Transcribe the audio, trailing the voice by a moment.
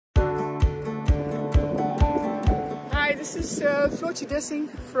This is Floortje Dessing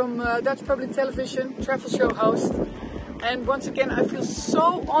from Dutch Public Television, travel show host. And once again, I feel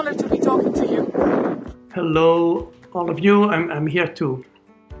so honored to be talking to you. Hello, all of you. I'm here to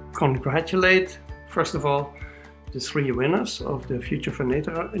congratulate, first of all, the 3 winners of the Virtual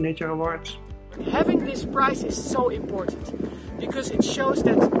FFN Nature Awards. Having this prize is so important because it shows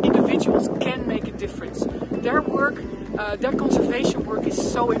that individuals can make a difference. Their work, their conservation work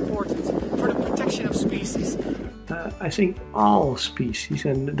is so important for the protection of species. I think all species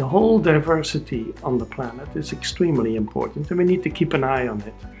and the whole diversity on the planet is extremely important, and we need to keep an eye on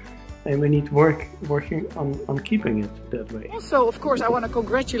it. And we need working on keeping it that way. Also, of course, I want to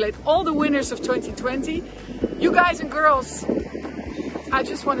congratulate all the winners of 2020. You guys and girls, I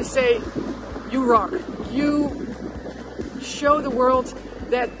just want to say, you rock. You show the world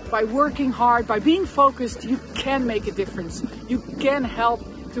that by working hard, by being focused, you can make a difference. You can help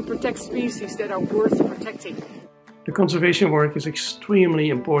to protect species that are worth protecting. The conservation work is extremely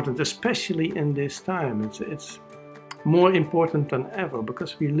important, especially in this time. It's more important than ever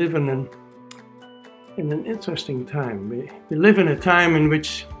because we live in an interesting time. We live in a time in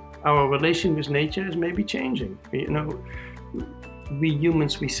which our relation with nature is maybe changing. We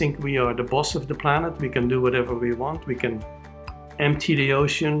humans, we think we are the boss of the planet. We can do whatever we want. We can empty the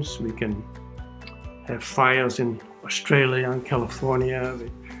oceans. We can have fires in Australia and California.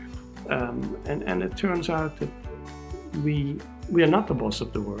 And it turns out that we are not the boss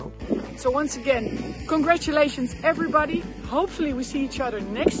of the world. So once again, congratulations everybody. Hopefully we see each other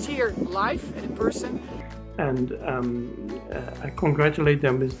next year live and in person. And I congratulate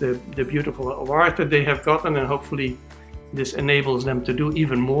them with the beautiful award that they have gotten, and hopefully this enables them to do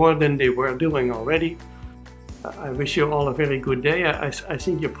even more than they were doing already. I wish you all a very good day. I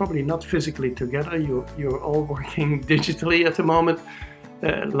think you're probably not physically together. You're all working digitally at the moment.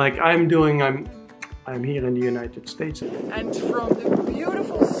 Like I'm doing, I'm here in the United States. And from the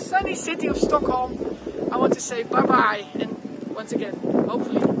beautiful sunny city of Stockholm, I want to say bye-bye. And once again,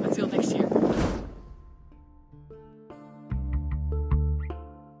 hopefully until next year.